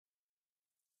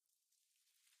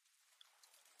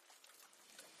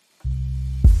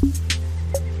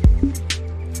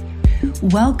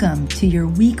Welcome to your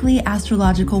weekly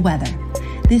astrological weather.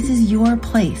 This is your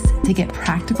place to get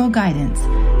practical guidance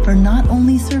for not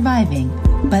only surviving,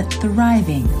 but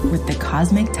thriving with the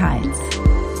cosmic tides.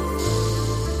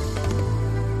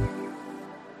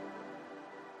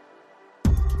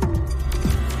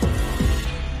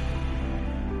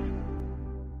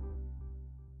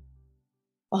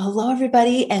 Well, hello,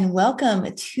 everybody, and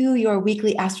welcome to your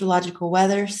weekly astrological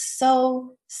weather.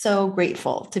 So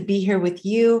grateful to be here with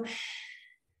you.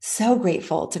 So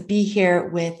grateful to be here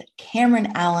with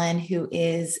Cameron Allen, who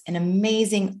is an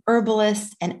amazing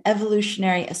herbalist and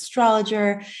evolutionary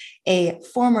astrologer, a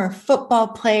former football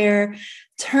player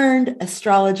turned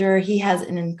astrologer. He has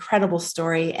an incredible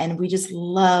story, and we just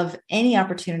love any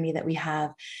opportunity that we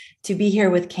have to be here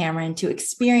with Cameron to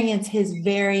experience his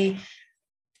very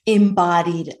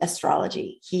embodied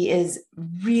astrology. He is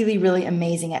really, really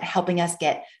amazing at helping us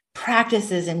get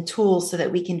practices and tools so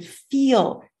that we can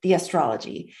feel the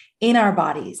astrology in our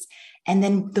bodies. And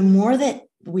then the more that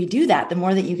we do that, the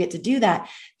more that you get to do that,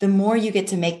 the more you get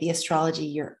to make the astrology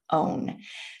your own.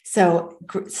 So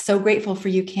grateful for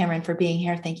you, Cameron, for being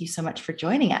here. Thank you so much for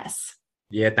joining us.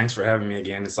 Yeah, thanks for having me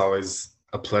again. It's always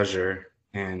a pleasure.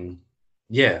 And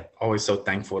yeah, always so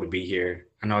thankful to be here.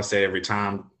 I know I say it every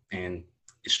time, and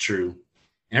it's true.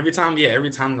 And every time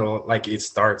it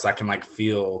starts, I can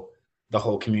feel the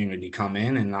whole community come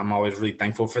in. And I'm always really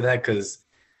thankful for that because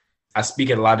I speak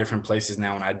at a lot of different places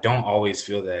now and I don't always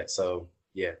feel that. So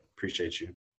yeah, appreciate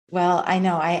you. Well, I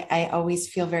know I always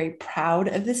feel very proud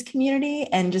of this community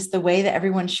and just the way that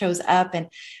everyone shows up and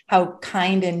how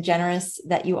kind and generous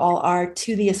that you all are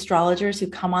to the astrologers who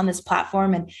come on this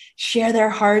platform and share their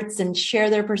hearts and share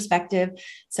their perspective.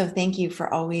 So thank you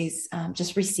for always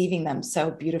just receiving them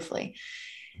so beautifully.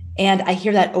 And I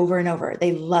hear that over and over.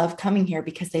 They love coming here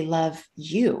because they love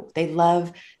you. They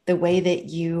love the way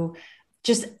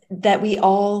that we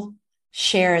all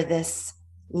share this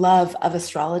love of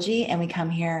astrology and we come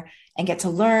here and get to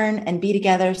learn and be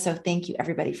together. So thank you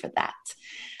everybody for that.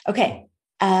 Okay.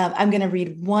 I'm going to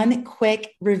read one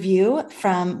quick review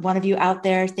from one of you out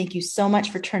there. Thank you so much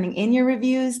for turning in your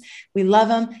reviews. We love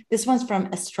them. This one's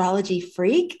from Astrology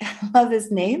Freak. I love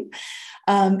his name.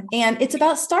 And it's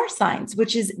about star signs,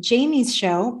 which is Jamie's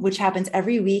show, which happens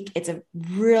every week. It's a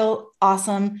real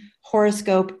awesome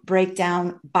horoscope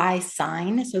breakdown by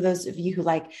sign. So those of you who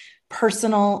like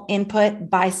personal input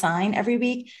by sign every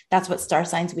week, that's what Star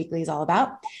Signs Weekly is all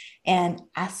about. And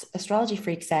Astrology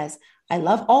Freak says, I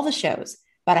love all the shows,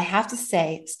 but I have to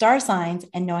say star signs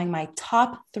and knowing my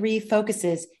top 3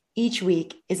 focuses each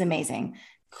week is amazing,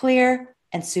 clear,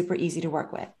 and super easy to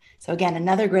work with. So again,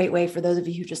 another great way for those of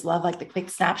you who just love the quick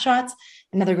snapshots,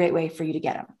 another great way for you to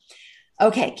get them.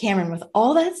 Okay, Cameron, with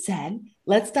all that said,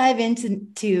 let's dive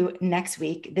into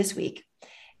this week,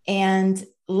 and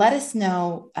let us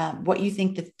know what you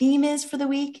think the theme is for the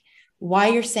week, why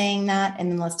you're saying that,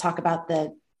 and then let's talk about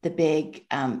the big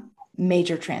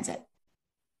major transit.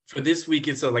 For this week,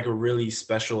 it's a really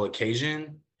special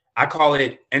occasion. I call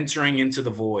it entering into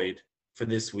the void for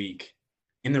this week.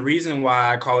 And the reason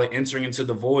why I call it entering into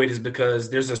the void is because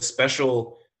there's a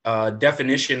special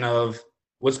definition of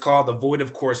what's called the void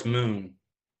of course moon.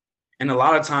 And a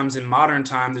lot of times in modern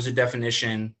time, there's a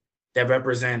definition that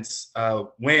represents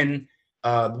when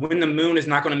the moon is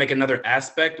not going to make another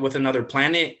aspect with another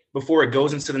planet before it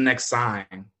goes into the next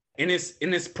sign. And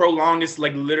it's prolonged, it's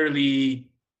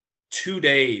literally 2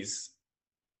 days.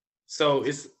 So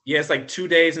it's 2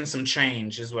 days and some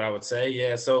change is what I would say.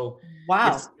 Yeah. So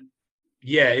wow.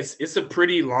 It's a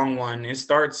pretty long one. It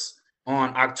starts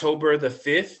on October the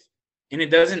 5th and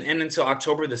it doesn't end until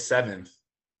October the 7th.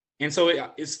 And so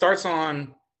it starts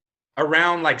on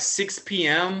around 6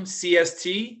 p.m.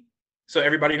 CST. So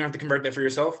everybody, you don't have to convert that for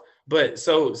yourself. But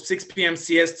so 6 p.m.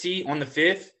 CST on the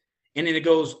 5th, and then it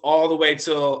goes all the way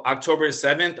till October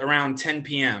 7th around 10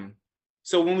 p.m.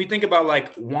 So when we think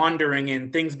about wandering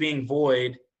and things being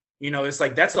void, it's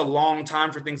that's a long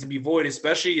time for things to be void,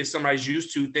 especially if somebody's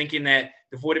used to thinking that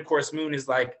the voided course moon is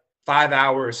 5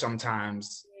 hours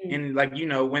sometimes. And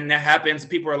when that happens,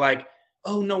 people are like,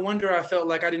 oh, no wonder I felt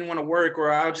like I didn't want to work,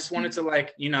 or I just wanted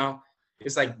to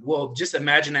it's well, just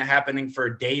imagine that happening for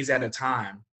days at a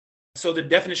time. So the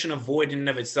definition of void in and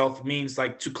of itself means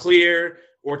to clear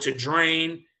or to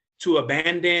drain, to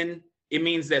abandon. It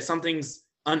means that something's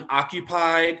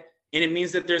unoccupied, and it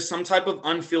means that there's some type of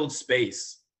unfilled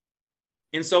space.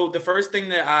 And so the first thing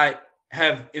that I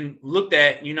have looked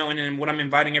at, and then what I'm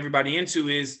inviting everybody into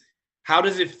is, how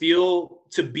does it feel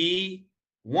to be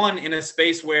one in a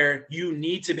space where you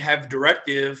need to have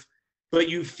directive, but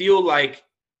you feel like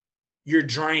you're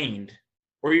drained,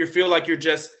 or you feel like you're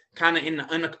just kind of in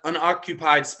an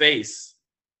unoccupied space.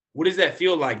 What does that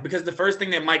feel like? Because the first thing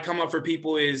that might come up for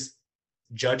people is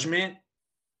judgment,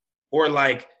 or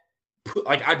like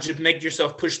I just make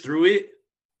yourself push through it.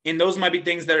 And those might be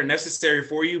things that are necessary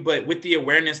for you. But with the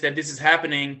awareness that this is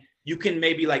happening, you can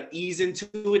maybe like ease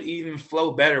into it, even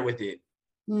flow better with it.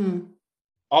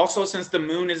 Also, since the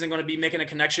moon isn't going to be making a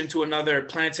connection to another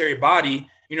planetary body,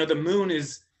 you know, the moon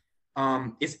is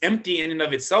empty in and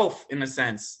of itself, in a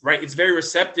sense, right? It's very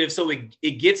receptive. So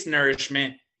it gets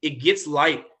nourishment, it gets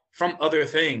light from other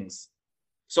things.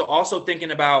 So also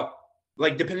thinking about,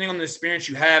 like, depending on the experience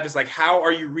you have, is like, how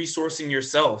are you resourcing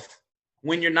yourself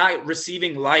when you're not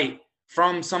receiving light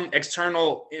from some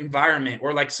external environment,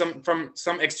 or like from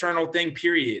some external thing,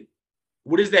 period?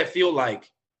 What does that feel like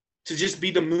to just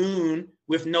be the moon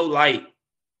with no light?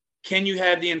 Can you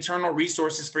have the internal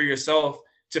resources for yourself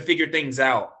to figure things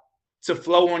out, to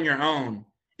flow on your own,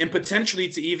 and potentially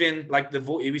to even, like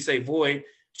we say void,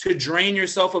 to drain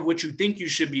yourself of what you think you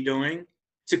should be doing,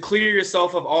 to clear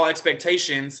yourself of all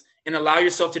expectations and allow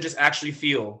yourself to just actually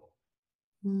feel?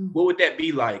 What would that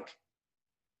be like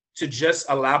to just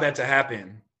allow that to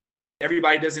happen?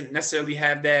 Everybody doesn't necessarily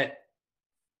have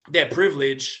that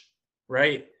privilege,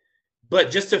 right? But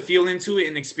just to feel into it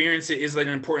and experience it is like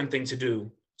an important thing to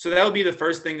do. So that would be the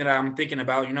first thing that I'm thinking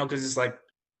about, you know, because it's like,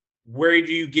 where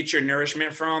do you get your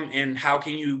nourishment from, and how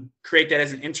can you create that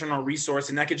as an internal resource?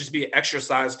 And that could just be an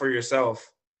exercise for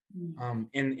yourself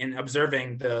in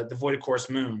observing the voided course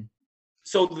moon.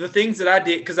 So the things that I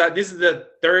did, because this is the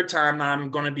third time that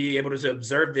I'm going to be able to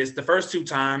observe this. The first two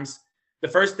times, the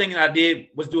first thing that I did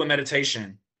was do a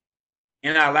meditation,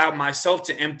 and I allowed myself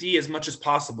to empty as much as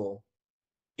possible.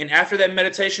 And after that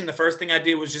meditation, the first thing I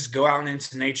did was just go out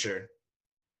into nature.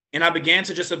 And I began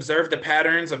to just observe the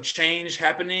patterns of change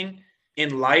happening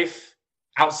in life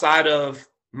outside of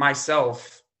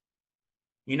myself,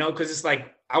 you know, because it's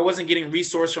like I wasn't getting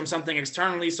resource from something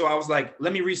externally. So I was like,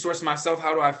 let me resource myself.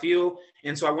 How do I feel?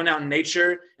 And so I went out in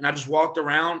nature and I just walked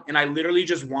around, and I literally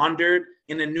just wandered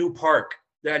in a new park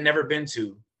that I'd never been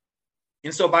to.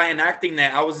 And so by enacting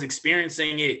that, I was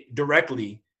experiencing it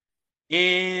directly.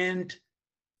 And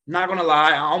not going to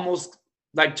lie, I almost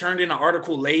like turned in an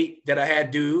article late that I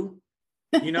had due,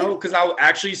 you know, because I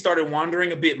actually started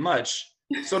wandering a bit much.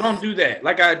 So don't do that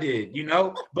like I did, you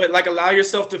know, but like allow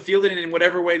yourself to feel it in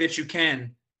whatever way that you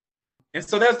can. And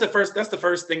so that's the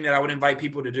first thing that I would invite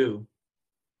people to do.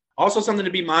 Also, something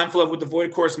to be mindful of with the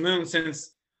void course moon,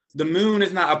 since the moon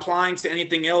is not applying to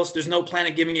anything else. There's no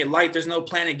planet giving it light. There's no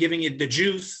planet giving it the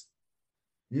juice.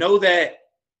 Know that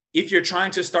if you're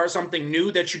trying to start something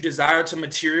new that you desire to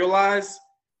materialize,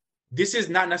 this is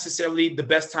not necessarily the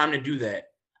best time to do that.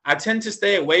 I tend to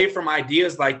stay away from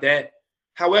ideas like that.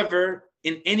 However,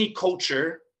 in any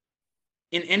culture,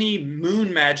 in any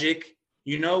moon magic,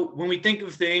 you know, when we think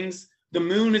of things, the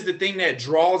moon is the thing that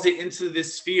draws it into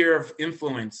this sphere of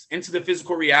influence, into the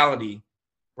physical reality,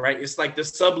 right? It's like the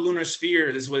sublunar sphere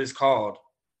is what it's called.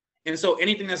 And so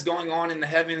anything that's going on in the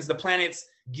heavens, the planets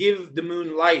give the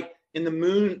moon light, and the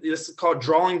moon is called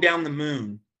drawing down the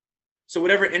moon. So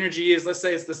whatever energy is, let's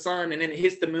say it's the sun, and then it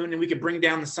hits the moon, and we could bring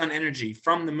down the sun energy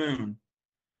from the moon.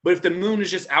 But if the moon is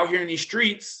just out here in these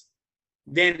streets,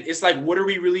 then it's like, what are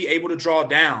we really able to draw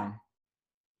down?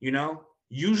 You know,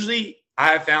 usually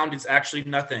I have found it's actually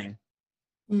nothing.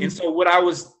 And so what I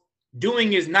was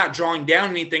doing is not drawing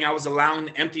down anything. I was allowing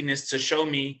the emptiness to show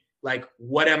me, like,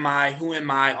 what am I? Who am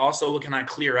I? Also, what can I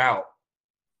clear out?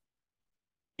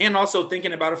 And also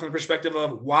thinking about it from the perspective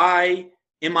of, why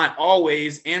am I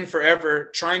always and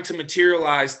forever trying to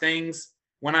materialize things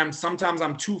when sometimes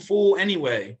I'm too full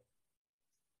anyway,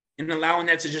 and allowing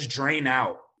that to just drain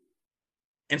out.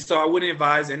 And so I wouldn't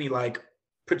advise any like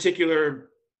particular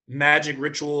magic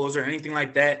rituals or anything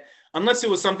like that, unless it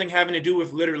was something having to do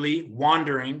with literally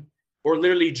wandering or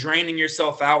literally draining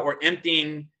yourself out or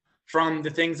emptying from the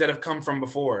things that have come from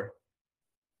before.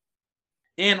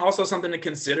 And also something to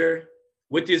consider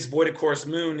with this voided course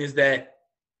moon is that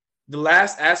the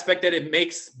last aspect that it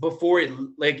makes before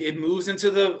it moves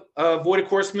into the voided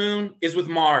course moon is with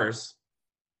Mars.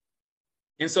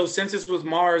 And so since it's with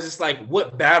Mars, it's like,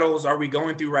 what battles are we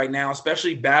going through right now,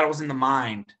 especially battles in the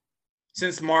mind,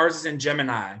 since Mars is in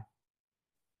Gemini? And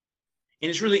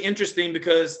it's really interesting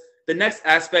because the next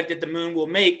aspect that the moon will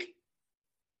make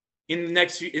in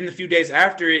the few days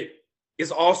after it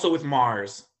is also with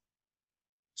Mars.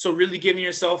 So really giving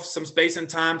yourself some space and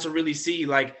time to really see,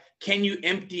 like, can you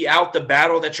empty out the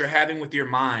battle that you're having with your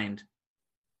mind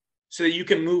so that you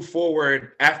can move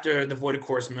forward after the voided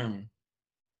course moon?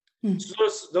 So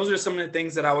those are some of the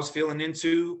things that I was feeling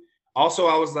into. Also,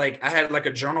 I had like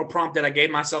a journal prompt that I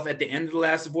gave myself at the end of the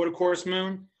last voided course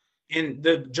moon. And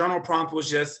the journal prompt was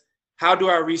just, how do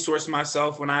I resource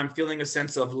myself when I'm feeling a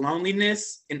sense of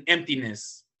loneliness and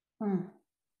emptiness?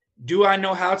 Do I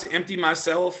know how to empty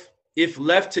myself if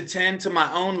left to tend to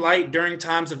my own light during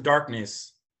times of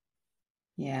darkness?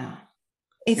 Yeah.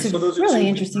 It's So a really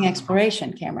interesting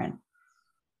exploration, Cameron.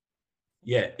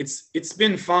 Yeah, it's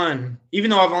been fun. Even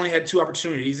though I've only had 2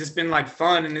 opportunities, it's been like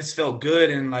fun and it's felt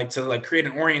good, and like to like create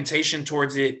an orientation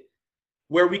towards it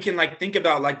where we can like think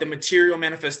about like the material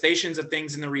manifestations of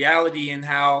things in the reality, and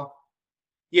how,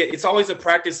 yeah, it's always a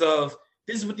practice of,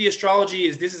 this is what the astrology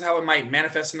is, this is how it might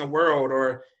manifest in the world,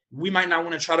 or we might not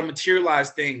want to try to materialize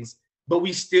things, but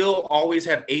we still always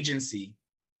have agency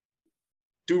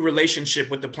through relationship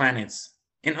with the planets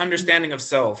and understanding of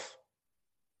self,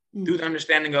 through the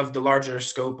understanding of the larger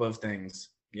scope of things.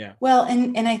 Yeah. Well,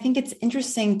 and I think it's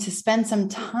interesting to spend some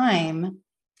time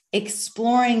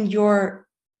exploring your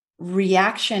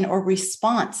reaction or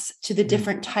response to the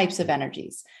different types of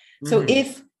energies. So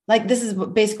if, like, this is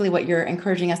basically what you're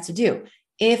encouraging us to do.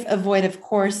 If a void of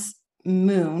course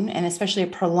moon, and especially a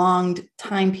prolonged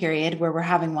time period where we're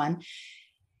having one,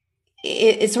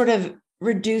 it sort of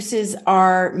reduces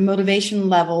our motivation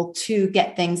level to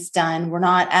get things done. We're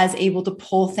not as able to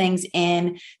pull things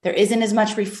in. There isn't as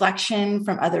much reflection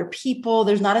from other people.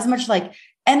 There's not as much like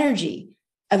energy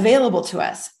available to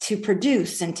us to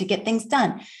produce and to get things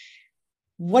done.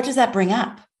 What does that bring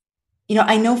up? You know,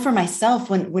 I know for myself,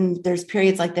 when there's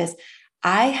periods like this,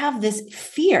 I have this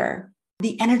fear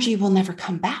the energy will never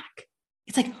come back.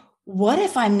 It's like, what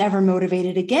if I'm never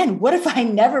motivated again? What if I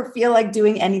never feel like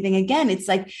doing anything again? It's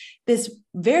like this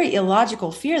very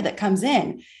illogical fear that comes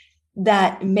in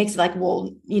that makes it like,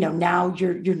 well, you know, now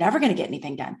you're never going to get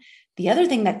anything done. The other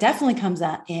thing that definitely comes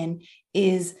in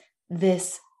is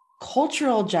this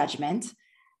cultural judgment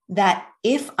that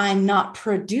if I'm not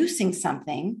producing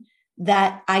something,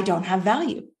 that I don't have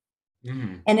value.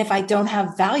 And if I don't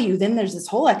have value, then there's this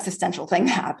whole existential thing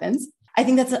that happens. I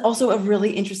think that's also a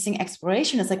really interesting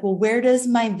exploration. It's like, well, where does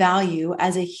my value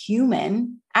as a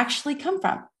human actually come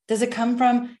from? Does it come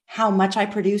from how much I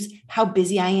produce, how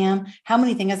busy I am, how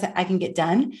many things that I can get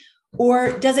done?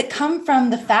 Or does it come from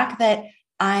the fact that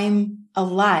I'm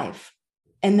alive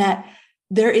and that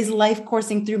there is life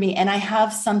coursing through me and I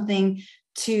have something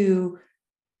to,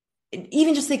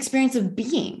 even just the experience of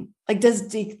being? Like, does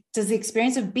the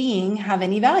experience of being have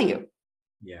any value?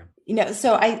 Yeah. You know,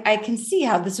 so I can see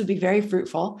how this would be very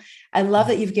fruitful. I love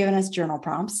that you've given us journal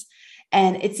prompts.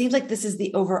 And it seems like this is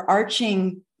the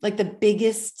overarching, like the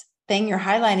biggest thing you're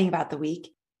highlighting about the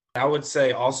week. I would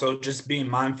say also just being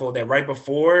mindful that right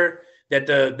before that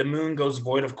the moon goes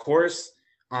void, of course,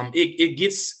 it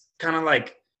gets kind of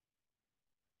like,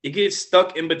 it gets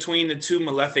stuck in between the 2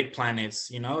 malefic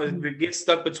planets, you know, it gets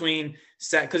stuck between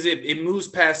because it moves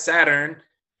past Saturn.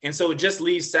 And so it just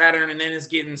leaves Saturn and then it's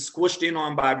getting squished in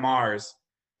on by Mars.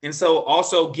 And so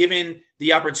also given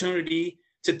the opportunity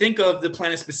to think of the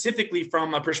planet specifically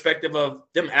from a perspective of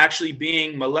them actually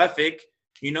being malefic,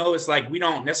 you know, it's like we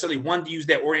don't necessarily want to use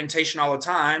that orientation all the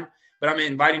time, but I'm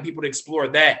inviting people to explore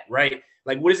that, right?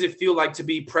 Like, what does it feel like to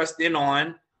be pressed in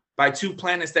on by 2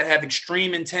 planets that have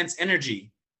extreme intense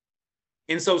energy?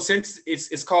 And so since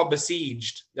it's called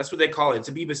besieged, that's what they call it,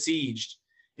 to be besieged.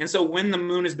 And so when the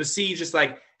moon is besieged, it's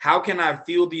like, how can I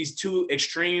feel these 2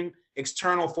 extreme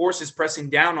external forces pressing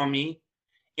down on me?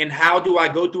 And how do I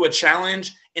go through a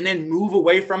challenge and then move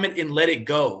away from it and let it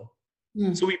go?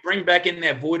 So we bring back in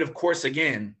that void of course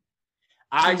again.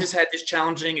 I just had this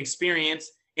challenging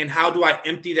experience, and how do I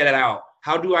empty that out?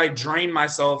 How do I drain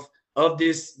myself of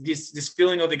this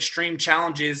feeling of extreme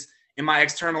challenges in my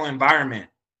external environment?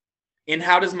 And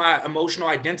how does my emotional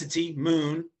identity,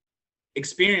 moon,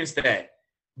 experience that?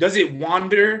 Does it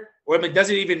wander? Or I mean, does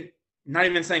it even, not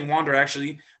even saying wander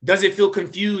actually, does it feel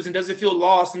confused and does it feel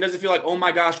lost and does it feel like, oh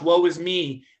my gosh, woe is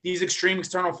me? These extreme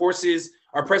external forces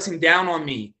are pressing down on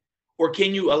me. Or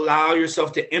can you allow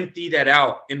yourself to empty that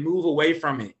out and move away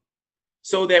from it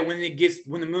so that when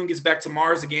the moon gets back to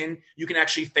Mars again, you can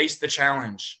actually face the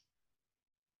challenge?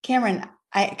 Cameron,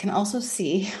 I can also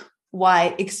see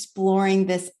why exploring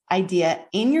this idea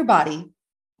in your body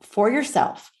for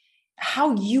yourself,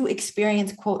 how you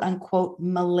experience quote unquote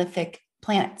malefic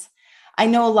planets. I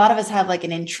know a lot of us have like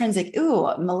an intrinsic,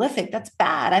 ooh, malefic, that's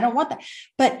bad. I don't want that.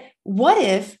 But what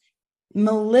if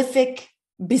malefic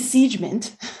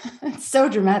besiegement, it's so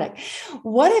dramatic.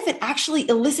 What if it actually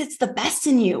elicits the best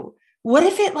in you? What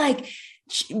if it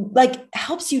like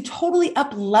helps you totally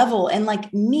up level and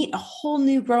like meet a whole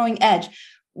new growing edge?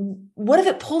 What if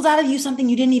it pulls out of you something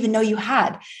you didn't even know you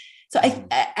had? So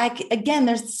I again,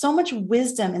 there's so much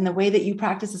wisdom in the way that you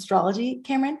practice astrology,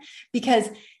 Cameron, because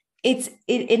it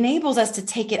enables us to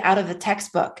take it out of the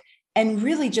textbook and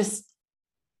really just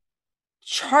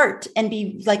chart and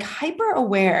be like hyper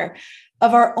aware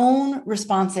of our own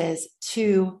responses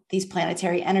to these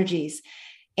planetary energies.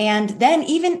 And then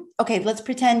even, okay, let's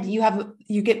pretend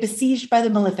you get besieged by the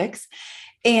malefics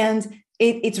and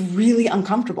it's really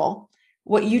uncomfortable.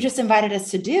 What you just invited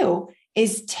us to do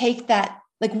is take that,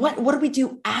 like, what do we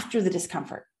do after the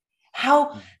discomfort?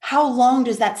 How long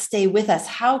does that stay with us?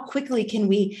 How quickly can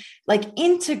we like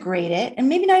integrate it? And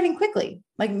maybe not even quickly,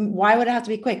 like, why would it have to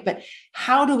be quick? But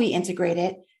how do we integrate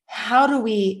it? How do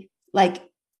we like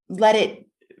let it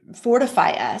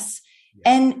fortify us?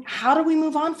 And how do we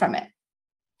move on from it?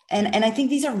 And I think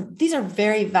these are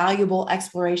very valuable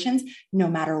explorations, no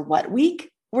matter what week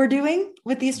we're doing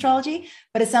with the astrology.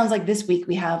 But it sounds like this week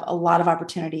we have a lot of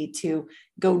opportunity to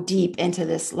go deep into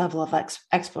this level of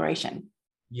exploration.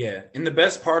 Yeah. And the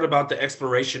best part about the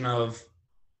exploration of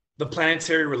the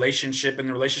planetary relationship and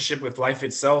the relationship with life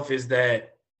itself is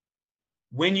that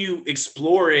when you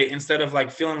explore it, instead of like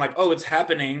feeling like, oh, it's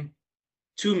happening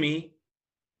to me,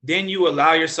 then you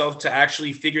allow yourself to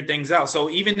actually figure things out. So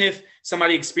even if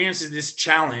somebody experiences this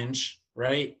challenge,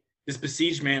 right, this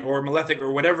besiegement or malefic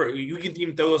or whatever, you can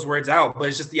even throw those words out, but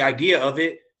it's just the idea of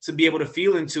it, to be able to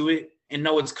feel into it and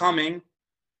know it's coming.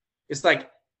 It's like,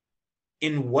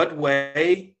 in what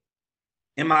way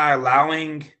am I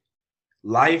allowing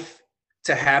life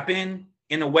to happen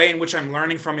in a way in which I'm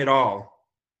learning from it all?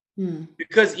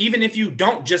 Because even if you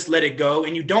don't just let it go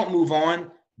and you don't move on,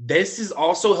 this is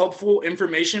also helpful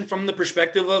information from the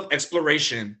perspective of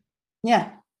exploration.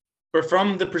 Yeah. But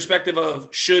from the perspective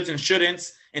of shoulds and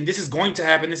shouldn'ts, and this is going to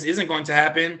happen, this isn't going to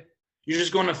happen, you're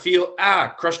just going to feel,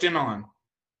 crushed in on.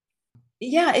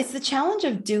 Yeah. It's the challenge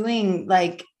of doing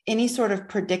like any sort of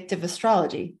predictive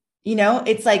astrology. You know,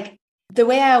 it's like the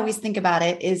way I always think about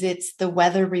it is it's the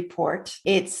weather report.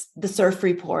 It's the surf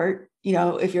report. You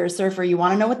know, if you're a surfer, you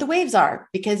want to know what the waves are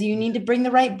because you need to bring the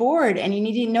right board and you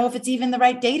need to know if it's even the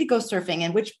right day to go surfing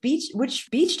and which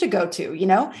beach to go to, you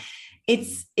know,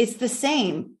 it's the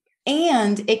same.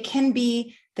 And it can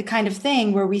be the kind of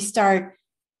thing where we start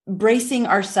bracing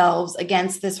ourselves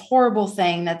against this horrible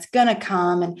thing that's going to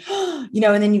come. And, you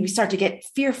know, and then we start to get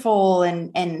fearful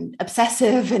and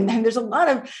obsessive. And then there's a lot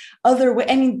of other,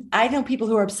 I mean, I know people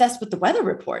who are obsessed with the weather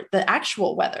report, the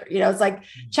actual weather, you know, it's like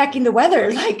checking the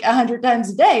weather like 100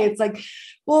 times a day. It's like,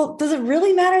 well, does it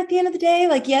really matter at the end of the day?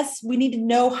 Like, yes, we need to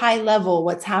know high level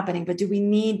what's happening, but do we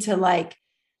need to like,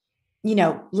 you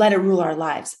know, let it rule our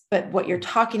lives? But what you're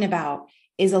talking about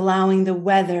is allowing the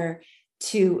weather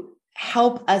to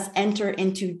help us enter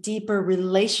into deeper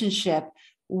relationship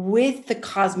with the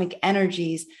cosmic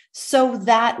energies so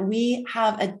that we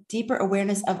have a deeper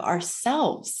awareness of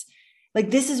ourselves.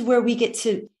 Like this is where we get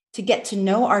to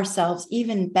know ourselves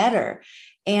even better.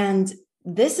 And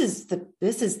this is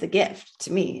the gift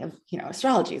to me of, you know,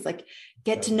 astrology. It's like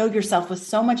get to know yourself with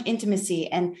so much intimacy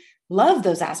and love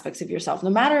those aspects of yourself, no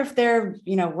matter if they're,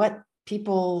 you know, what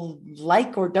people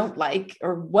like or don't like,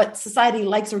 or what society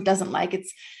likes or doesn't like.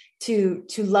 It's to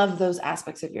love those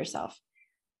aspects of yourself.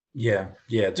 Yeah,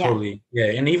 totally. Yeah.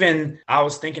 And even I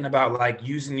was thinking about like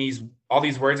using all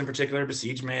these words in particular,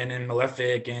 besiegement and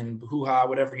malefic and hoo-ha,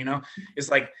 whatever, you know,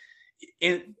 it's like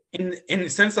in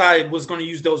since I was going to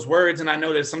use those words and I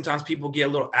know that sometimes people get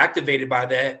a little activated by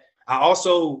that, I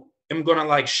also am going to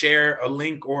like share a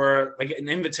link or like an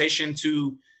invitation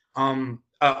to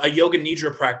a yoga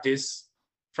nidra practice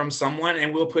from someone,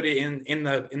 and we'll put it in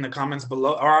the comments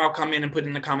below, or I'll come in and put it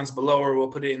in the comments below, or we'll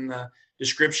put it in the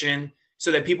description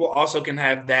so that people also can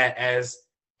have that as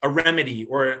a remedy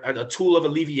or a tool of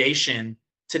alleviation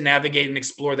to navigate and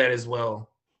explore that as well.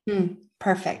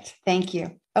 Perfect. Thank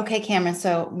you. Okay, Cameron.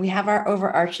 So we have our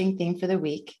overarching theme for the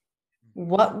week.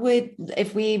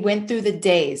 If we went through the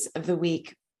days of the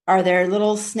week, are there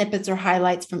little snippets or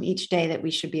highlights from each day that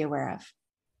we should be aware of?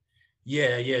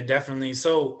 Yeah, definitely.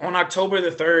 So on October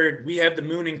the 3rd, we have the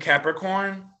moon in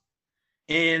Capricorn.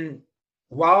 And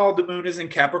while the moon is in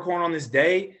Capricorn on this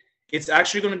day, it's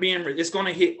actually going to it's going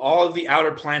to hit all of the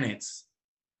outer planets.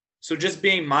 So just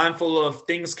being mindful of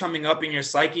things coming up in your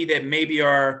psyche that maybe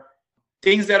are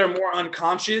things that are more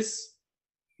unconscious,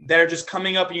 that are just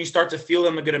coming up and you start to feel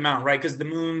them a good amount, right? Because the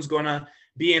moon's going to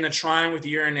be in a trine with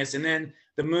Uranus, and then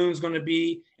the moon's going to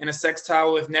be in a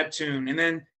sextile with Neptune, and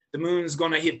then the moon's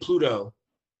going to hit Pluto.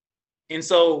 And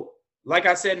so, like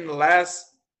I said in the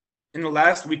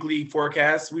last weekly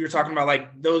forecast, we were talking about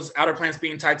like those outer planets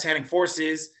being titanic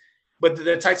forces, but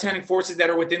the titanic forces that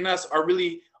are within us are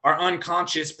really our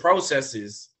unconscious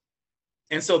processes.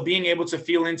 And so being able to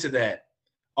feel into that.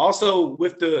 Also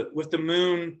with the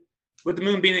moon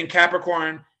being in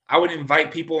Capricorn, I would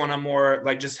invite people on a more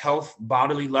like just health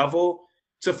bodily level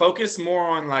to focus more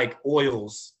on like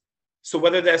oils. So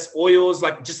whether that's oils,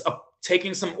 like just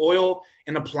taking some oil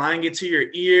and applying it to your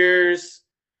ears,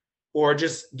 or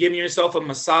just giving yourself a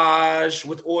massage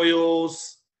with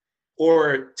oils,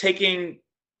 or taking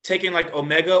like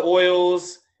omega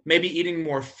oils, maybe eating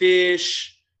more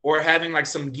fish, or having like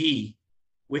some ghee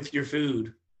with your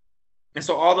food. And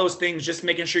so all those things, just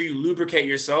making sure you lubricate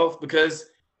yourself, because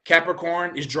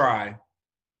Capricorn is dry.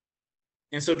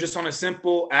 And so just on a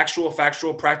simple, actual,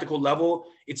 factual, practical level,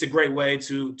 it's a great way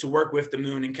to work with the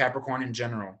moon in Capricorn in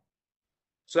general.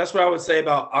 So that's what I would say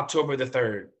about October the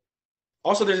 3rd.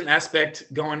 Also, there's an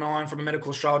aspect going on from a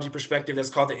medical astrology perspective that's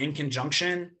called the in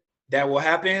conjunction that will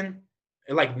happen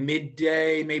at like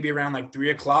midday, maybe around like 3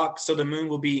 o'clock. So the moon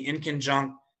will be in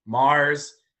conjunct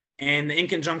Mars. And the in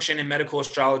conjunction in medical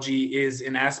astrology is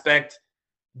an aspect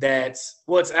that's,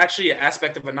 well, it's actually an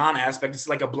aspect of a non-aspect. It's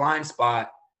like a blind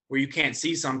spot where you can't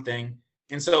see something.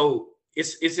 And so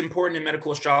it's important in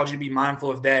medical astrology to be mindful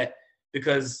of that,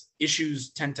 because issues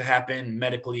tend to happen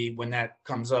medically when that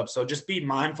comes up. So just be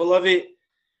mindful of it,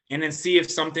 and then see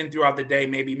if something throughout the day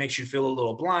maybe makes you feel a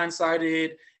little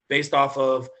blindsided based off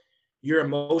of your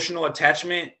emotional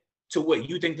attachment to what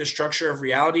you think the structure of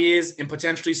reality is, and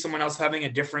potentially someone else having a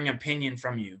differing opinion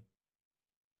from you.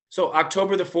 So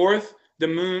October the 4th, the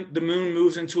moon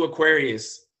moves into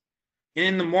Aquarius. And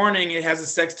in the morning, it has a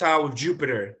sextile with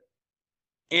Jupiter.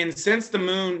 And since the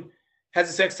moon has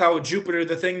a sextile with Jupiter,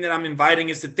 the thing that I'm inviting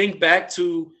is to think back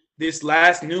to this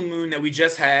last new moon that we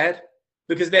just had,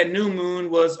 because that new moon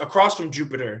was across from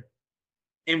Jupiter.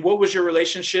 And what was your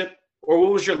relationship, or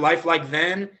what was your life like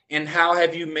then? And how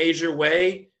have you made your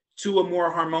way to a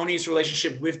more harmonious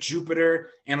relationship with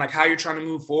Jupiter, and like how you're trying to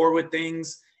move forward with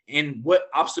things, and what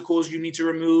obstacles you need to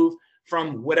remove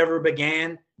from whatever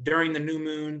began during the new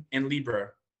moon in Libra.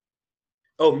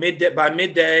 Oh, by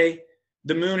midday,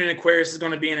 the moon in Aquarius is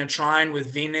going to be in a trine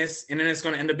with Venus, and then it's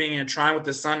going to end up being in a trine with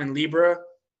the sun in Libra.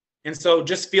 And so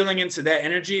just feeling into that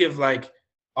energy of like,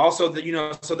 also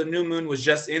the, so the new moon was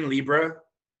just in Libra.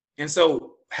 And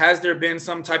so has there been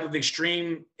some type of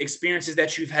extreme experiences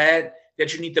that you've had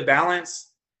that you need to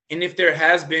balance? And if there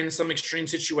has been some extreme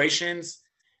situations,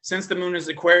 since the moon is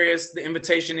Aquarius, the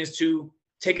invitation is to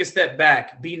take a step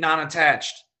back, be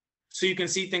non-attached, so you can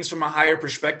see things from a higher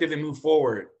perspective and move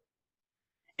forward.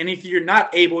 And if you're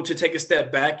not able to take a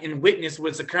step back and witness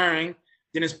what's occurring,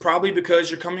 then it's probably because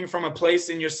you're coming from a place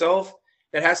in yourself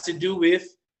that has to do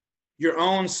with your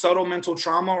own subtle mental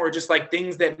trauma, or just like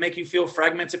things that make you feel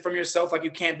fragmented from yourself, like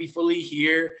you can't be fully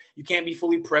here, you can't be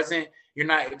fully present, you're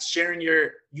not sharing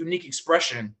your unique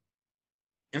expression.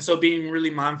 And so being really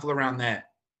mindful around that.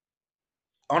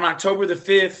 On October the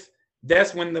 5th,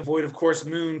 that's when the void of course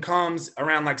moon comes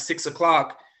around like 6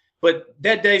 o'clock. But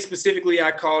that day specifically,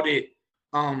 I called it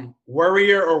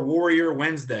Worrier or Warrior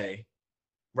Wednesday,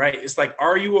 right? It's like,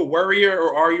 are you a worrier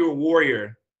or are you a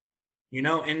warrior?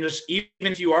 And just even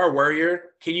if you are a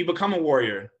warrior, can you become a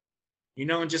warrior?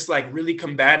 And just like really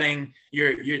combating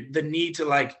your the need to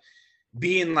like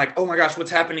be in like, oh my gosh,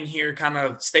 what's happening here kind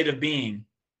of state of being.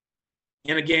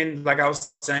 And again, like I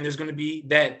was saying, there's going to be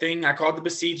that thing I call the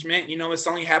besiegement. It's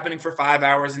only happening for 5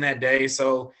 hours in that day.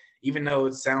 So even though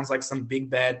it sounds like some big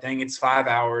bad thing, it's 5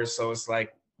 hours. So it's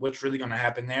like, what's really going to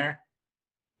happen there?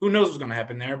 Who knows what's going to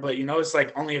happen there? But, it's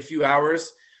like only a few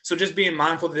hours. So just being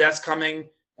mindful that that's coming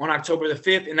on October the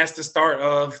 5th. And that's the start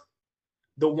of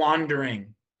the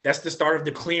wandering. That's the start of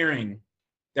the clearing.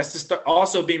 That's the start.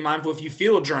 Also being mindful, if you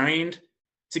feel drained,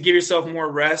 to give yourself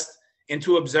more rest and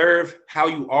to observe how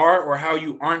you are or how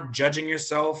you aren't judging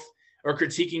yourself or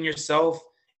critiquing yourself.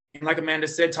 And like Amanda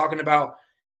said, talking about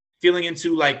feeling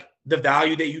into like the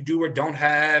value that you do or don't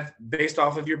have based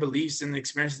off of your beliefs and the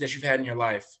experiences that you've had in your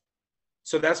life.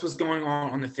 So that's what's going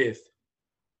on the 5th.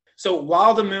 So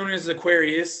while the moon is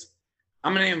Aquarius,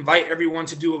 I'm going to invite everyone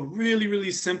to do a really,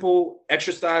 really simple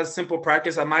exercise, simple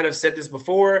practice. I might have said this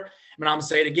before, but I'm going to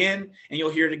say it again, and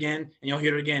you'll hear it again, and you'll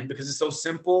hear it again, because it's so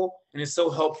simple and it's so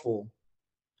helpful.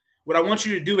 What I want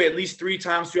you to do at least 3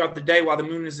 times throughout the day while the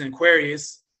moon is in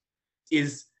Aquarius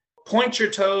is point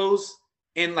your toes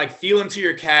and like feel into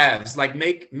your calves, like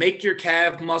make your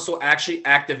calf muscle actually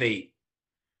activate.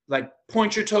 Like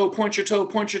point your toe, point your toe,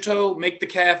 point your toe, make the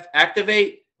calf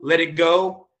activate, let it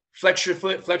go, flex your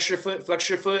foot, flex your foot, flex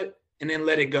your foot, and then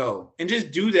let it go. And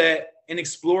just do that and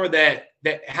explore that.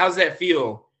 How's that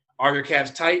feel? Are your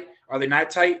calves tight? Are they not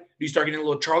tight? Do you start getting a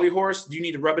little Charlie horse? Do you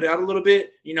need to rub it out a little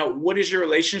bit? What is your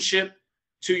relationship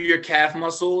to your calf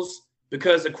muscles?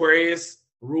 Because Aquarius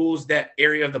rules that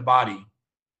area of the body.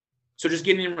 So just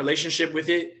getting in relationship with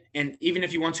it And even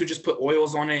if you want to just put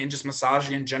oils on it and just massage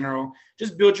it in general,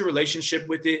 just build your relationship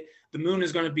with it. The moon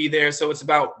is going to be there. So it's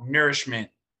about nourishment.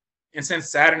 And since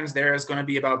Saturn is there, it's going to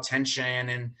be about tension.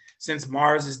 And since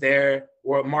Mars is there,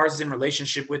 or Mars is in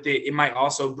relationship with it, it might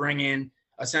also bring in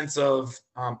a sense of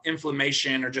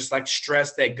inflammation or just like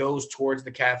stress that goes towards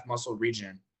the calf muscle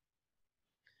region.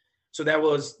 So that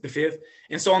was the 5th.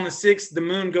 And so on the 6th, the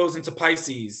moon goes into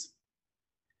Pisces.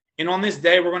 And on this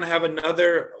day, we're going to have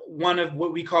another one of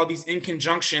what we call these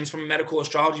inconjunctions from a medical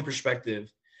astrology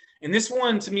perspective. And this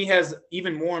one to me has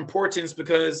even more importance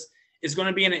because it's going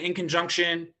to be in an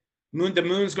inconjunction. The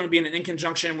moon's going to be in an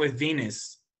inconjunction with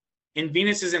Venus. And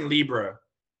Venus is in Libra.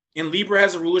 And Libra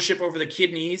has a rulership over the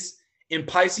kidneys. And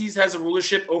Pisces has a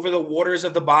rulership over the waters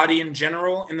of the body in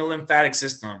general and the lymphatic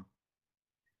system.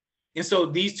 And so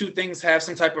these two things have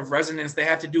some type of resonance. They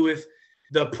have to do with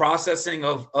the processing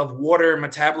of water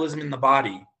metabolism in the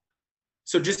body.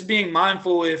 So just being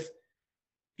mindful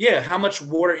how much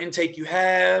water intake you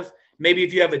have. Maybe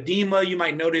if you have edema, you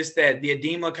might notice that the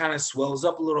edema kind of swells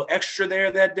up a little extra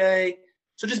there that day.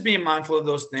 So just being mindful of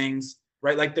those things,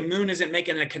 right? Like the moon isn't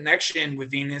making a connection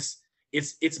with Venus.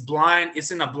 It's blind.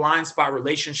 It's in a blind spot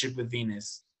relationship with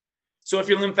Venus. So if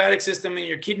your lymphatic system and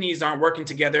your kidneys aren't working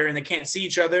together and they can't see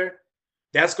each other,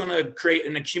 that's going to create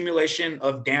an accumulation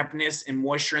of dampness and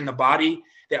moisture in the body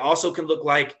that also can look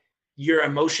like your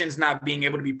emotions not being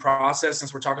able to be processed,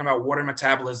 since we're talking about water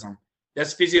metabolism.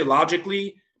 That's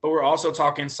physiologically, but we're also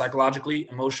talking psychologically,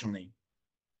 emotionally.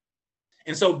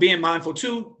 And so being mindful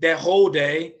too, that whole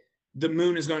day, the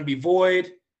moon is going to be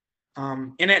void.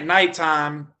 And at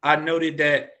nighttime, I noted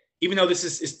that even though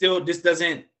this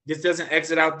doesn't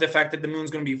exit out the fact that the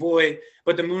moon's going to be void,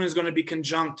 but the moon is going to be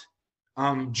conjunct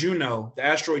Juno, the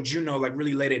asteroid Juno, like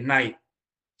really late at night.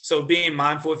 So being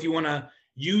mindful, if you want to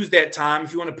use that time,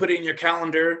 if you want to put it in your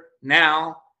calendar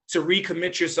now to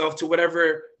recommit yourself to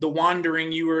whatever the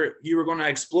wandering you were going to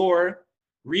explore,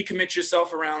 recommit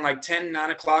yourself around like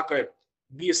 9 o'clock, or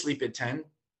be asleep at 10,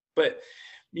 but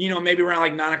maybe around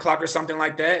like 9 o'clock or something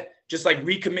like that. Just like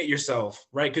recommit yourself,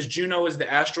 right? Because Juno is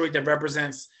the asteroid that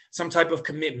represents some type of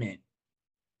commitment.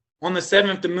 On the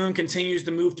 7th, the moon continues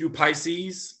to move through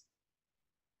Pisces.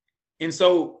 And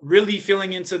so really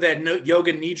feeling into that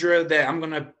yoga nidra that I'm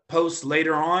going to post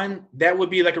later on, that would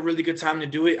be like a really good time to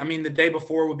do it. I mean, the day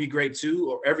before would be great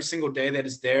too, or every single day that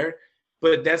is there.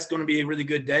 But that's going to be a really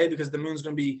good day because the moon's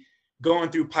going to be going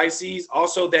through Pisces.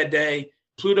 Also that day,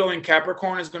 Pluto in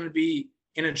Capricorn is going to be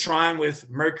in a trine with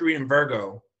Mercury in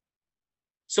Virgo.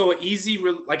 So an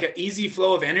easy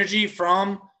flow of energy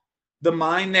from the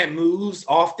mind that moves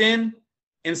often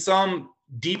in some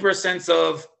deeper sense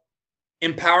of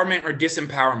empowerment or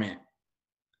disempowerment.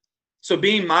 So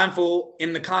being mindful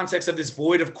in the context of this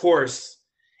void, of course,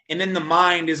 and then the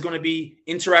mind is going to be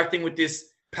interacting with this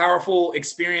powerful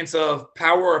experience of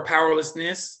power or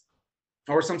powerlessness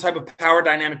or some type of power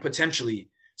dynamic potentially.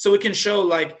 So it can show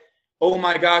like, oh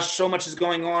my gosh, so much is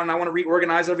going on. I want to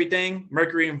reorganize everything,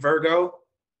 Mercury and Virgo.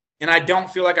 And I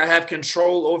don't feel like I have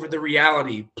control over the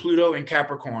reality, Pluto and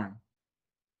Capricorn.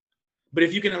 But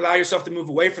if you can allow yourself to move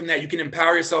away from that, you can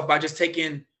empower yourself by just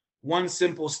taking one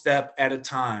simple step at a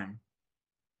time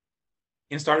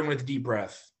and starting with a deep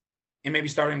breath. And maybe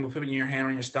starting with putting your hand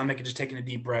on your stomach and just taking a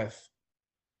deep breath,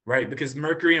 right? Because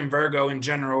Mercury and Virgo in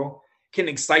general can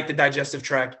excite the digestive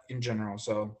tract in general.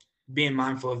 So being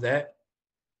mindful of that.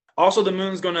 Also, the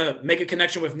moon's going to make a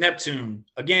connection with Neptune.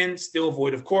 Again, still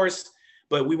void, of course,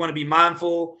 but we want to be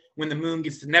mindful when the moon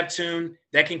gets to Neptune.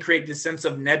 That can create this sense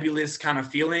of nebulous kind of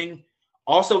feeling.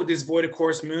 Also, with this void, of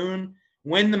course, moon,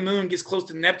 when the moon gets close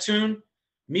to Neptune,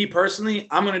 me personally,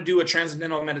 I'm going to do a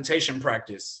transcendental meditation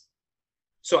practice.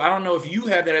 So I don't know if you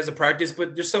have that as a practice,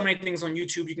 but there's so many things on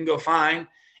YouTube you can go find.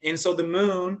 And so the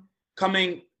moon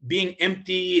being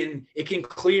empty, and it can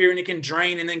clear and it can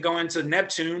drain and then go into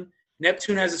Neptune.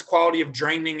 Neptune has this quality of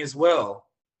draining as well.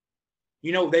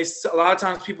 A lot of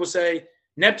times people say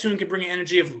Neptune can bring an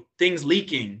energy of things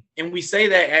leaking. And we say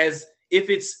that as if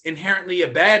it's inherently a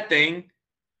bad thing.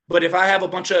 But if I have a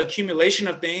bunch of accumulation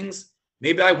of things,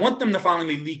 maybe I want them to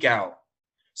finally leak out.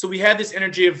 So we have this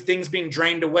energy of things being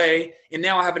drained away. And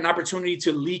now I have an opportunity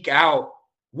to leak out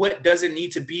what doesn't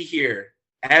need to be here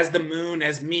as the moon,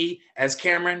 as me, as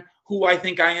Cameron, who I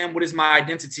think I am. What is my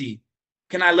identity?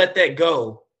 Can I let that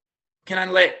go? Can I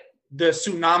let the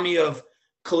tsunami of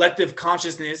collective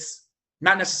consciousness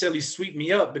not necessarily sweep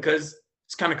me up, because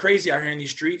it's kind of crazy out here in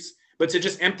these streets, but to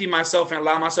just empty myself and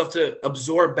allow myself to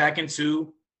absorb back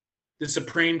into the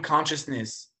supreme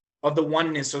consciousness of the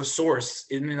oneness or source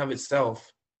in and of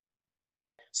itself.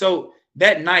 So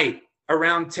that night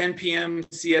around 10 p.m.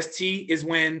 CST is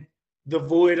when the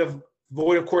void of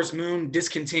void of course moon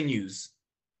discontinues.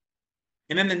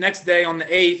 And then the next day on the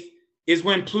 8th is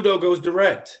when Pluto goes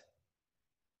direct.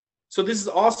 So this is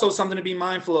also something to be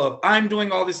mindful of. I'm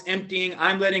doing all this emptying.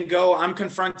 I'm letting go. I'm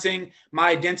confronting my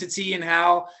identity and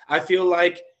how I feel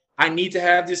like I need to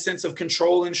have this sense of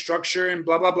control and structure and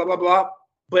blah, blah, blah, blah, blah.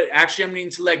 But actually, I'm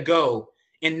needing to let go.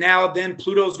 And now then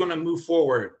Pluto's going to move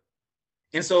forward.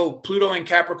 And so Pluto in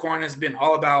Capricorn has been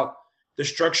all about the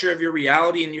structure of your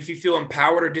reality and if you feel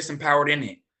empowered or disempowered in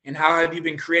it. And how have you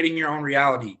been creating your own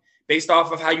reality based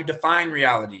off of how you define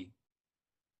reality.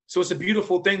 So it's a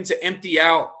beautiful thing to empty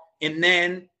out and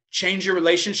then change your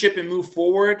relationship and move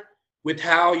forward with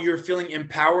how you're feeling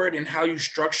empowered and how you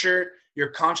structure your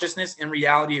consciousness and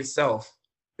reality itself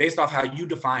based off how you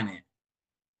define it.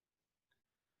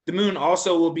 The moon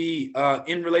also will be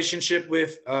in relationship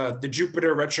with the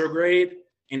Jupiter retrograde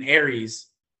in Aries.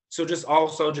 So just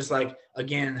like,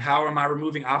 again, how am I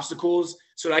removing obstacles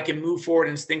so that I can move forward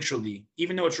instinctually?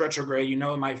 Even though it's retrograde,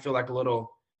 it might feel like a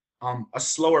little a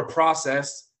slower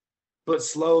process, but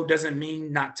slow doesn't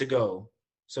mean not to go.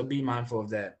 So be mindful of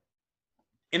that.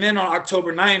 And then on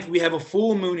October 9th, we have a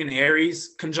full moon in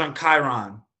Aries conjunct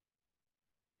Chiron.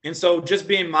 And so just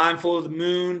being mindful of the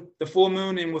moon, the full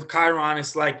moon, and with Chiron,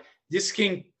 it's like this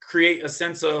can create a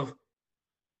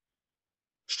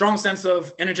strong sense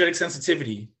of energetic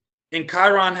sensitivity. And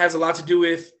Chiron has a lot to do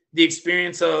with the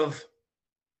experience of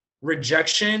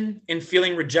rejection and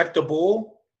feeling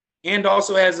rejectable, and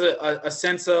also has a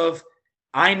sense of,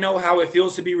 I know how it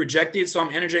feels to be rejected, so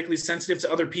I'm energetically sensitive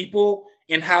to other people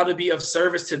and how to be of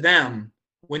service to them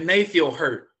when they feel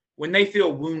hurt, when they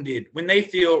feel wounded, when they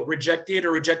feel rejected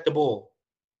or rejectable.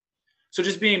 So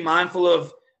just being mindful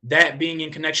of that being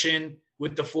in connection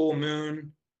with the full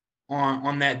moon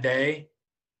on that day.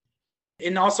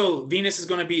 And also Venus is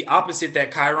going to be opposite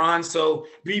that Chiron. So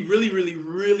be really, really,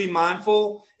 really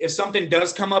mindful if something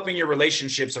does come up in your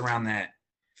relationships around that,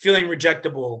 feeling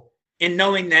rejectable and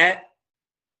knowing that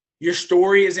your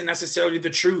story isn't necessarily the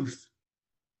truth.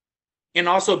 And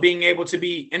also being able to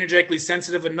be energetically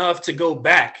sensitive enough to go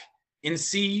back and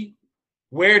see,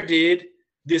 where did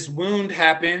this wound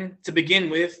happen to begin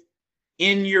with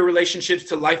in your relationships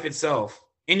to life itself?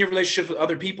 In your relationships with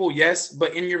other people, yes,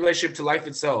 but in your relationship to life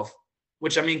itself,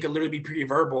 which could literally be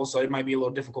pre-verbal, so it might be a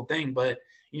little difficult thing, but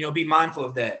be mindful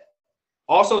of that.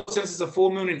 Also, since it's a full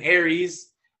moon in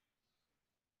Aries,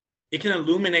 it can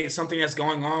illuminate something that's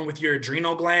going on with your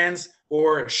adrenal glands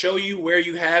or show you where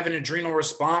you have an adrenal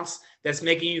response that's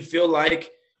making you feel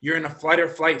like you're in a fight or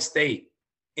flight state.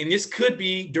 And this could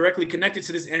be directly connected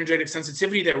to this energetic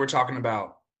sensitivity that we're talking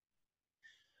about.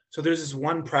 So there's this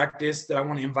one practice that I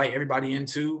want to invite everybody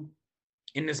into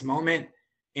in this moment.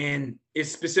 And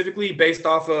it's specifically based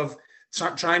off of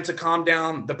trying to calm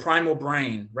down the primal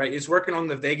brain, right? It's working on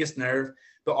the vagus nerve,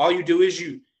 but all you do is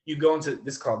you go into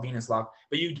this called Venus lock,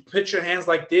 but you put your hands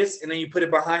like this and then you put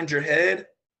it behind your head.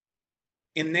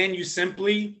 And then you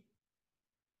simply,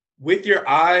 with your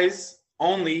eyes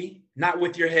only, not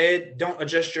with your head, don't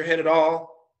adjust your head at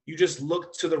all. You just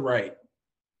look to the right.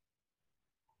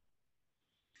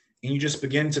 And you just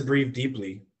begin to breathe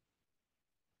deeply.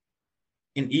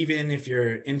 And even if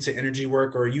you're into energy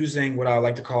work or using what I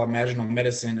like to call imaginal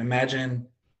medicine, imagine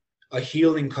a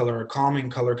healing color, a calming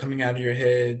color coming out of your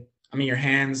head, your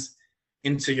hands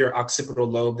into your occipital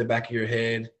lobe, the back of your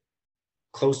head,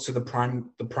 close to the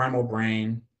primal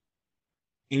brain.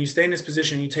 And you stay in this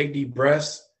position, you take deep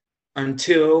breaths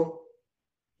until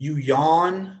you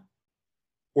yawn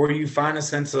or you find a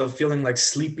sense of feeling like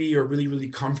sleepy or really, really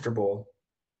comfortable.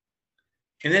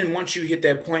 And then once you hit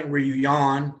that point where you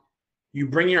yawn, you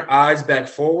bring your eyes back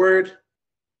forward,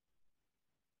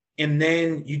 and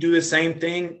then you do the same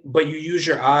thing, but you use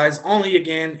your eyes only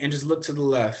again and just look to the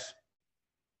left.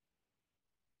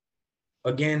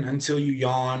 Again, until you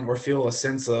yawn or feel a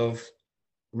sense of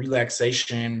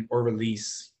relaxation or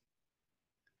release.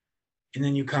 And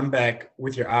then you come back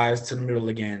with your eyes to the middle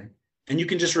again. And you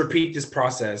can just repeat this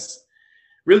process.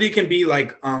 Really, it can be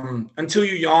like until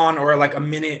you yawn, or like a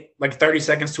minute, like 30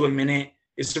 seconds to a minute.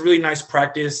 It's a really nice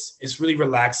practice. It's really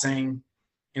relaxing.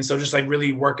 And so just like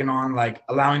really working on like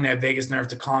allowing that vagus nerve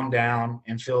to calm down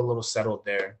and feel a little settled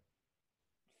there.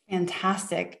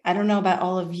 Fantastic. I don't know about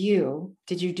all of you.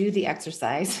 Did you do the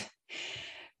exercise?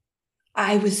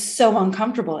 I was so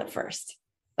uncomfortable at first.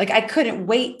 Like I couldn't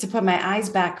wait to put my eyes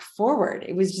back forward.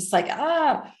 It was just like,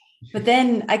 but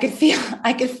then I could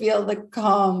feel the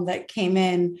calm that came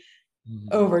in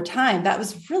over time. That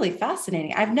was really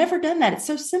fascinating. I've never done that. It's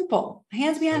so simple.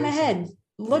 Hands behind my head,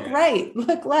 look right,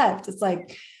 look left. It's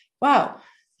like, wow.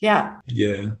 Yeah.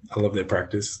 Yeah. I love that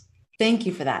practice. Thank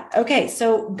you for that. Okay,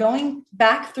 so going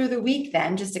back through the week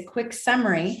then, just a quick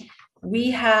summary. We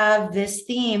have this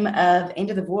theme of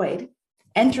into the void,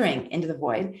 entering into the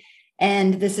void.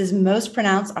 And this is most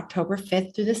pronounced October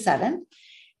 5th through the 7th.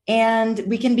 And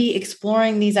we can be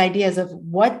exploring these ideas of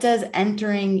what does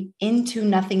entering into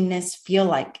nothingness feel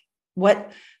like?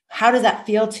 How does that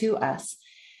feel to us?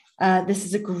 This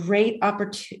is a great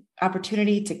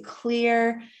opportunity to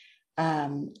clear,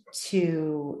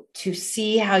 to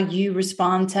see how you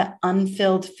respond to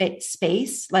unfilled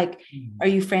space. Like, are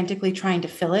you frantically trying to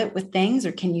fill it with things,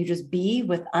 or can you just be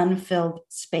with unfilled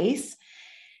space?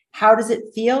 How does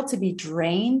it feel to be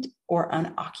drained or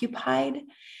unoccupied?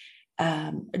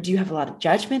 Do you have a lot of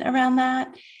judgment around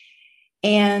that?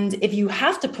 And if you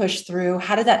have to push through,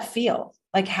 how does that feel?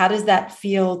 Like, how does that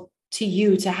feel to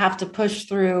you to have to push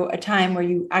through a time where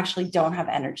you actually don't have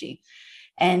energy?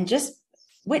 And just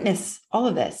witness all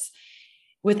of this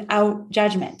without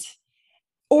judgment,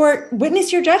 or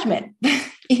witness your judgment.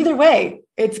 Either way,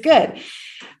 it's good.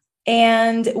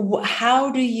 And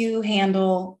how do you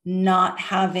handle not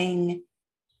having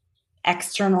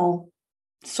external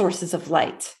sources of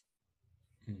light?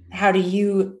 How do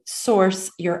you source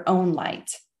your own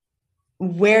light?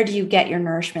 Where do you get your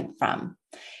nourishment from?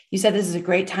 You said this is a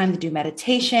great time to do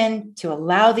meditation, to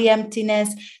allow the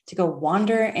emptiness, to go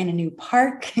wander in a new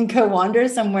park and go wander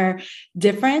somewhere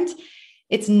different.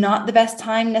 It's not the best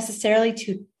time necessarily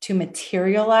to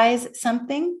materialize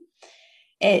something.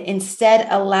 Instead,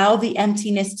 allow the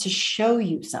emptiness to show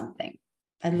you something.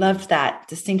 I loved that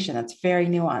distinction. That's very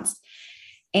nuanced.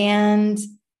 And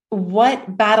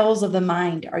what battles of the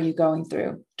mind are you going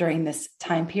through during this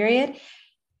time period?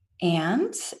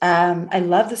 And I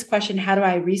love this question. How do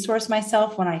I resource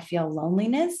myself when I feel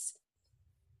loneliness?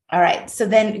 All right. So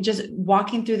then just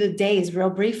walking through the days real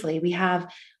briefly, we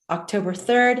have October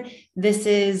 3rd. This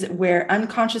is where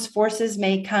unconscious forces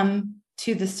may come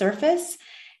to the surface.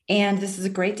 And this is a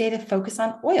great day to focus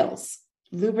on oils.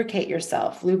 Lubricate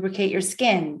yourself, lubricate your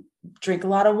skin, drink a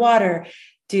lot of water,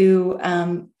 do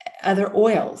other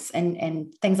oils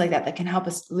and things like that can help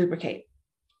us lubricate.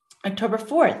 October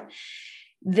 4th.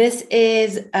 This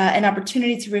is an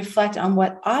opportunity to reflect on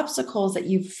what obstacles that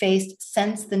you've faced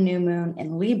since the new moon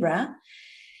in Libra.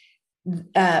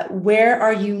 Where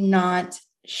are you not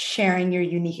sharing your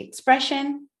unique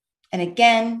expression? And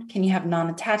again, can you have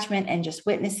non-attachment and just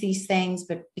witness these things,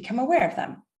 but become aware of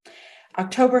them?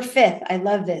 October 5th, I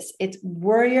love this. It's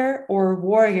Warrior or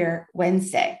Warrior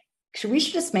Wednesday. We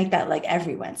should just make that like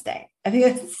every Wednesday. I think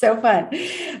it's so fun.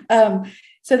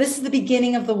 So this is the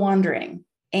beginning of the wandering.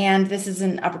 And this is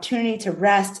an opportunity to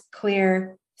rest,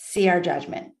 clear, see our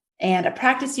judgment. And a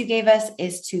practice you gave us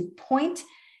is to point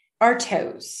our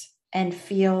toes and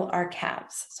feel our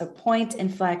calves. So point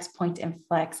and flex,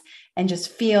 and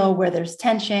just feel where there's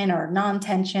tension or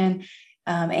non-tension.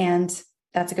 And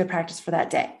that's a good practice for that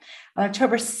day. On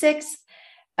October 6th,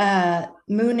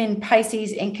 moon in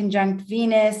Pisces in conjunct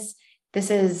Venus. This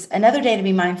is another day to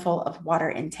be mindful of water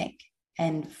intake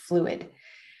and fluid.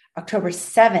 October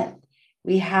 7th,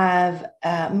 we have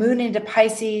moon into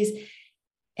Pisces.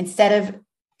 Instead of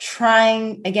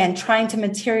trying to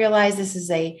materialize, this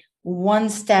is a one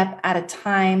step at a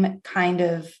time kind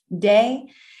of day,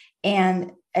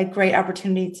 and a great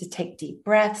opportunity to take deep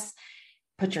breaths,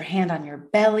 put your hand on your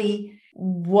belly.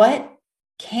 What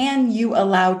can you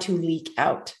allow to leak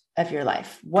out of your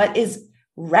life? What is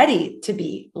ready to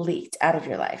be leaked out of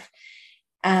your life?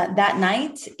 That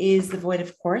night is the void,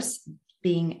 of course,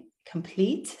 being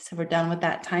complete. So we're done with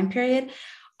that time period.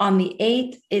 On the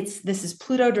 8th, this is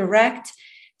Pluto direct.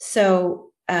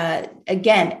 So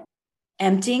again,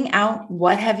 emptying out.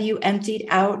 What have you emptied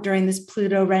out during this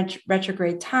Pluto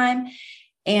retrograde time?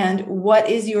 And what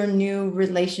is your new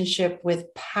relationship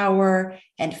with power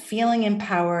and feeling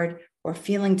empowered or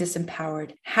feeling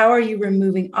disempowered? How are you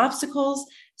removing obstacles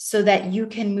so that you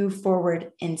can move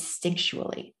forward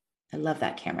instinctually? I love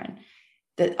that, Cameron.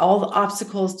 That all the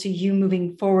obstacles to you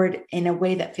moving forward in a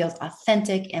way that feels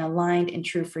authentic and aligned and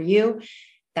true for you,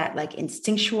 that like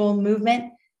instinctual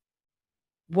movement,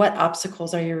 what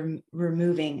obstacles are you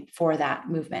removing for that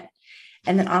movement?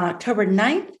 And then on October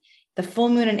 9th, the full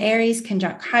moon in Aries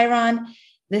conjunct Chiron.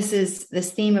 This is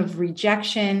this theme of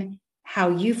rejection, how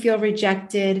you feel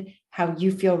rejected, how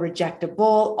you feel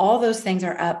rejectable. All those things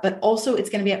are up, but also it's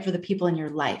going to be up for the people in your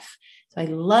life. So I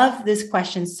love this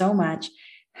question so much.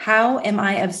 How am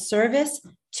I of service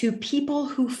to people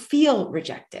who feel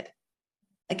rejected?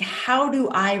 Like, how do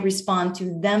I respond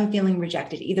to them feeling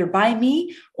rejected, either by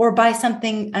me or by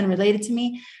something unrelated to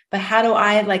me? But how do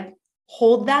I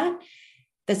hold that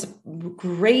That's a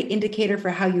great indicator for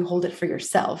how you hold it for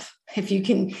yourself. If you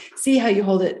can see how you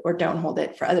hold it or don't hold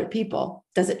it for other people,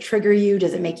 does it trigger you?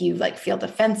 Does it make you like feel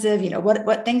defensive?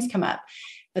 What things come up?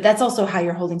 But that's also how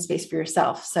you're holding space for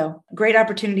yourself. So great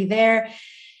opportunity there.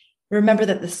 Remember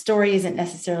that the story isn't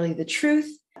necessarily the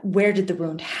truth. Where did the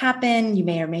wound happen? You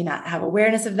may or may not have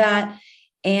awareness of that.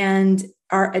 And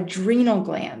our adrenal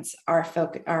glands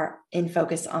are in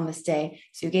focus on this day.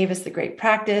 So you gave us the great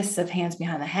practice of hands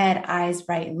behind the head, eyes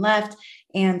right and left.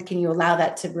 And can you allow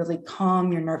that to really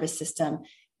calm your nervous system,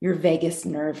 your vagus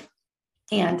nerve,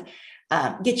 and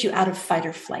get you out of fight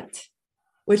or flight?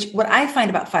 Which what I find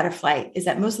about fight or flight is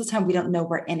that most of the time we don't know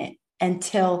we're in it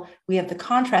until we have the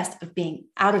contrast of being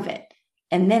out of it.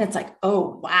 And then it's like,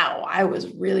 oh, wow, I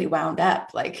was really wound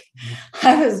up. Like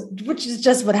which is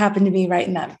just what happened to me right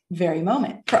in that very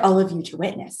moment for all of you to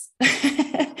witness.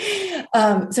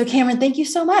 So Cameron, thank you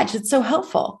so much. It's so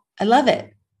helpful. I love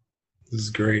it. This is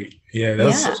great. Yeah.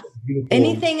 That's beautiful.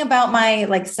 Anything about my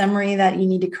like summary that you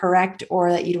need to correct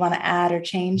or that you'd want to add or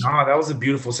change? No, that was a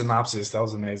beautiful synopsis. That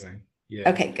was amazing.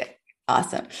 Yeah. Okay, good.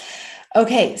 Awesome.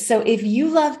 Okay, so if you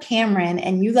love Cameron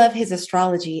and you love his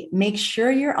astrology, make sure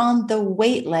you're on the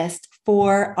wait list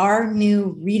for our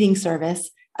new reading service,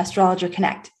 Astrologer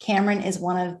Connect. Cameron is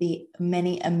one of the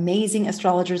many amazing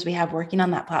astrologers we have working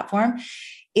on that platform.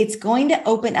 It's going to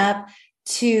open up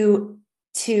to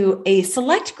a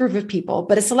select group of people,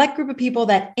 but a select group of people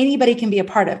that anybody can be a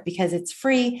part of because it's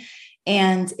free.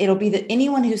 And it'll be that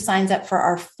anyone who signs up for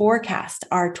our forecast,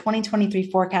 our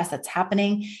 2023 forecast that's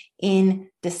happening in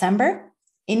December,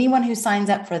 anyone who signs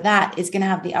up for that is going to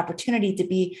have the opportunity to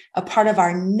be a part of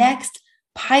our next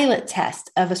pilot test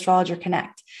of Astrologer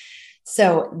Connect.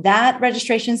 So that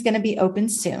registration is going to be open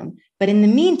soon. But in the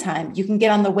meantime, you can get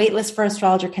on the wait list for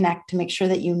Astrologer Connect to make sure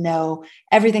that you know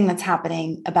everything that's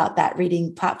happening about that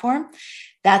reading platform.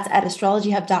 That's at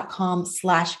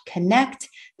astrologyhub.com/connect.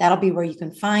 That'll be where you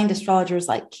can find astrologers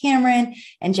like Cameron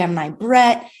and Gemini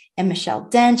Brett and Michelle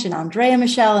Dench and Andrea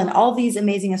Michelle and all these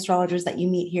amazing astrologers that you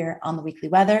meet here on the Weekly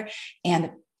Weather, and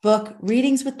book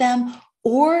readings with them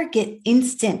or get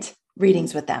instant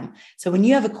readings with them. So when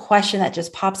you have a question that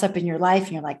just pops up in your life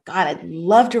and you're like, God, I'd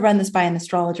love to run this by an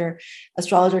astrologer,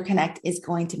 Astrologer Connect is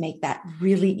going to make that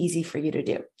really easy for you to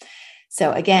do.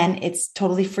 So again, it's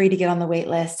totally free to get on the wait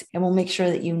list, and we'll make sure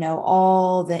that you know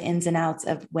all the ins and outs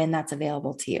of when that's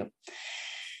available to you.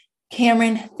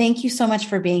 Cameron, thank you so much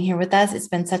for being here with us. It's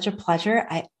been such a pleasure.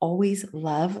 I always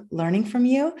love learning from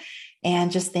you,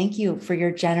 and just thank you for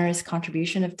your generous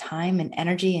contribution of time and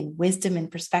energy and wisdom and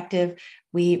perspective.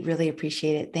 We really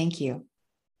appreciate it. Thank you.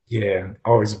 Yeah,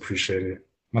 always appreciate it.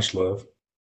 Much love.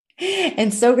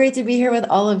 And so great to be here with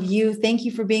all of you. Thank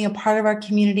you for being a part of our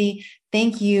community.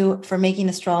 Thank you for making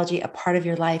astrology a part of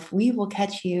your life. We will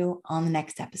catch you on the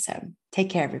next episode.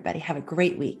 Take care, everybody. Have a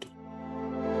great week.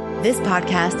 This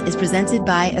podcast is presented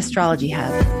by Astrology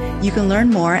Hub. You can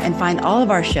learn more and find all of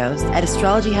our shows at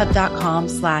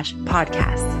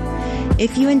astrologyhub.com/podcast.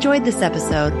 If you enjoyed this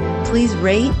episode, please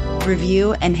rate,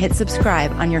 review, and hit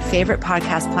subscribe on your favorite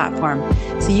podcast platform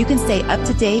so you can stay up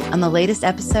to date on the latest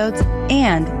episodes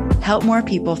and help more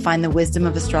people find the wisdom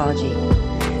of astrology.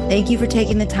 Thank you for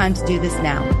taking the time to do this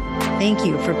now. Thank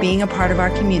you for being a part of our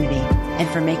community and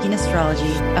for making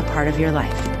astrology a part of your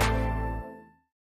life.